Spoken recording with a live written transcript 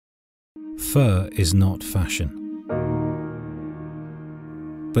Fur is not fashion.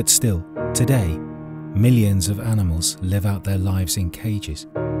 But still, today, millions of animals live out their lives in cages.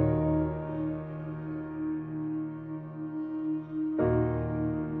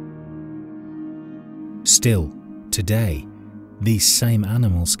 Still, today, these same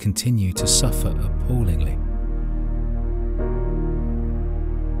animals continue to suffer appallingly.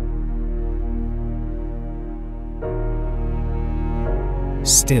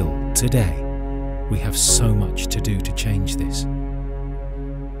 Still, today, we have so much to do to change this.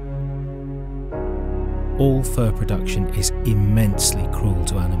 All fur production is immensely cruel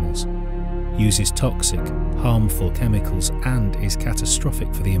to animals, uses toxic, harmful chemicals, and is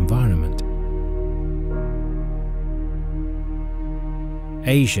catastrophic for the environment.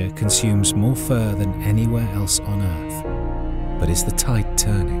 Asia consumes more fur than anywhere else on Earth. But is the tide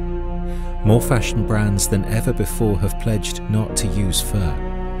turning? More fashion brands than ever before have pledged not to use fur.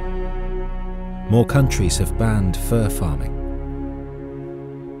 More countries have banned fur farming.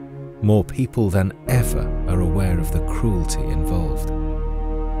 More people than ever are aware of the cruelty involved.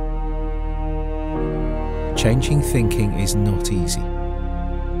 Changing thinking is not easy.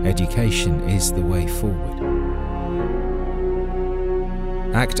 Education is the way forward.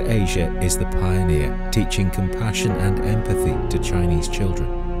 ACTAsia is the pioneer teaching compassion and empathy to Chinese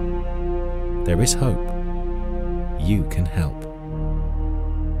children. There is hope. You can help.